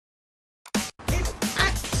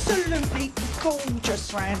absolutely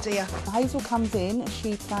gorgeous round here. Hazel comes in,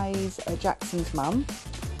 she plays Jackson's mum,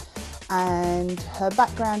 and her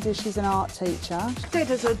background is she's an art teacher.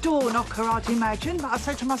 Dead as a door knocker, I'd imagine, but I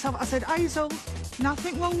said to myself, I said, Hazel,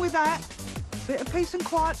 nothing wrong with that. Bit of peace and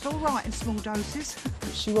quiet's all right in small doses.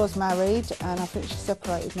 She was married, and I think she's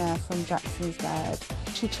separated now from Jackson's dad.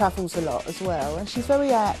 She travels a lot as well, and she's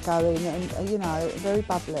very outgoing and, you know, very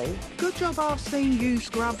bubbly. Good job I've seen you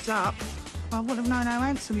scrubbed up. I wouldn't have known how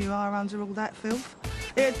handsome you are under all that filth.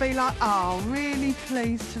 It'd be like, oh, really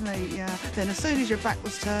pleased to meet you. Then as soon as your back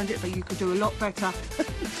was turned, it'd be you could do a lot better.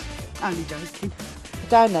 Only joking.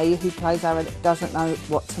 Danny, who plays Aaron, doesn't know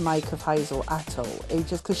what to make of Hazel at all. He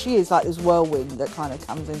just, because she is like this whirlwind that kind of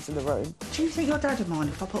comes into the room. Do you think your dad would mind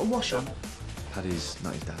if I put a wash on? Paddy's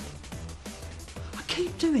not his dad. I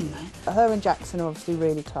keep doing that. Her and Jackson are obviously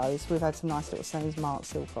really close. We've had some nice little scenes, Mark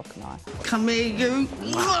Silcock and I. Come here, you.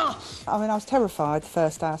 I mean, I was terrified the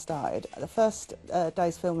first day I started. The first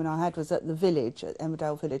day's filming I had was at the village, at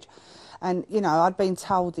Emmerdale Village. And, you know, I'd been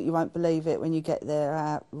told that you won't believe it when you get there,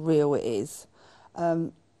 how real it is.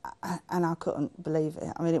 And I couldn't believe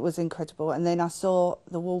it. I mean, it was incredible. And then I saw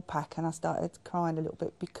the wall pack and I started crying a little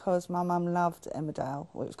bit because my mum loved Emmerdale.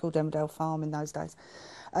 Well, it was called Emmerdale Farm in those days.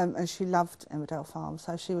 And she loved Emmerdale Farm,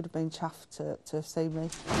 so she would have been chuffed to see me.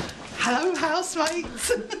 Hello,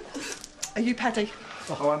 housemates. Are you Paddy?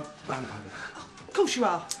 Oh, I'm Paddy. Of course you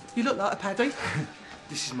are. You look like a Paddy.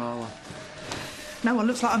 This is Marlon. No one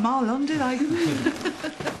looks like a Marlon, do they?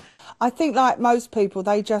 I think, like most people,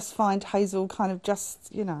 they just find Hazel kind of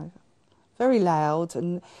just, you know, very loud,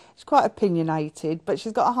 and she's quite opinionated, but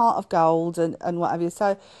she's got a heart of gold and what have you.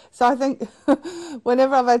 So I think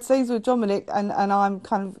whenever I've had scenes with Dominic and I'm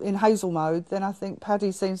kind of in Hazel mode, then I think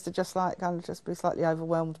Paddy seems to just like kind of just be slightly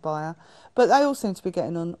overwhelmed by her. But they all seem to be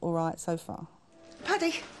getting on all right so far.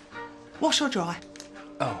 Paddy, wash or dry?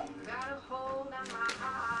 Oh.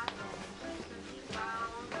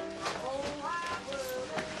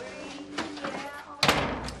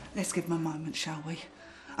 Let's give him a moment, shall we?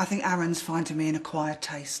 I think Aaron's finding me in a quiet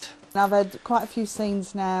taste. I've had quite a few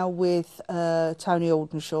scenes now with Tony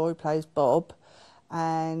Aldenshaw, who plays Bob,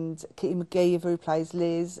 and Kitty McGee, who plays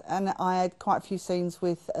Liz, and I had quite a few scenes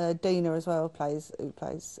with Dina as well, who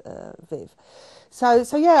plays Viv.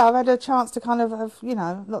 So yeah, I've had a chance to kind of have, you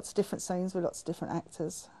know, lots of different scenes with lots of different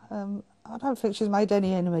actors. I don't think she's made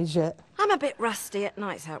any enemies yet. I'm a bit rusty at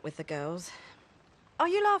nights out with the girls. Are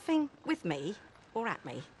you laughing with me or at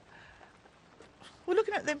me? Well,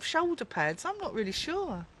 looking at them shoulder pads, I'm not really sure.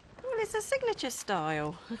 Well, it's a signature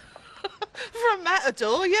style. For a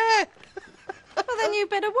matador, yeah. Well, then you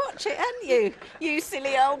better watch it, hadn't you? You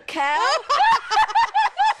silly old cow.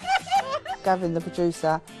 Gavin, the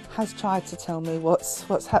producer, has tried to tell me what's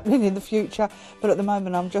happening in the future, but at the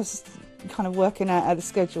moment I'm just kind of working out how the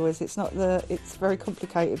schedule is. It's a very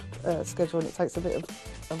complicated schedule, and it takes a bit of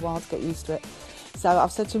a while to get used to it. So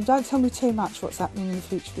I've said to him, don't tell me too much what's happening in the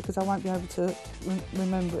future because I won't be able to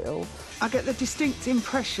remember it all. I get the distinct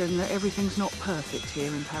impression that everything's not perfect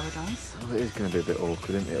here in Paradise. Well, it is going to be a bit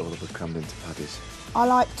awkward, isn't it, all of us crammed into Paddy's? I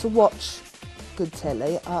like to watch good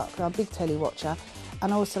telly. I'm a big telly watcher,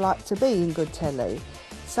 and I also like to be in good telly.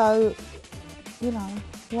 So, you know,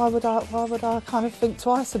 why would I kind of think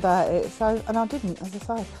twice about it? So, and I didn't, as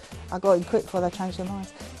I say. I got in quick before they changed their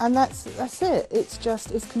minds. And that's it. It's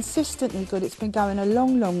consistently good. It's been going a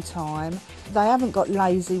long, long time. They haven't got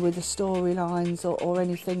lazy with the storylines or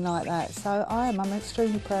anything like that. So I'm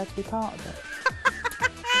extremely proud to be part of it.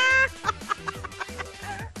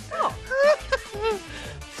 What?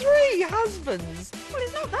 3 husbands? Well,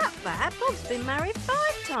 it's not that bad. Bob's been married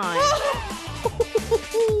 5 times.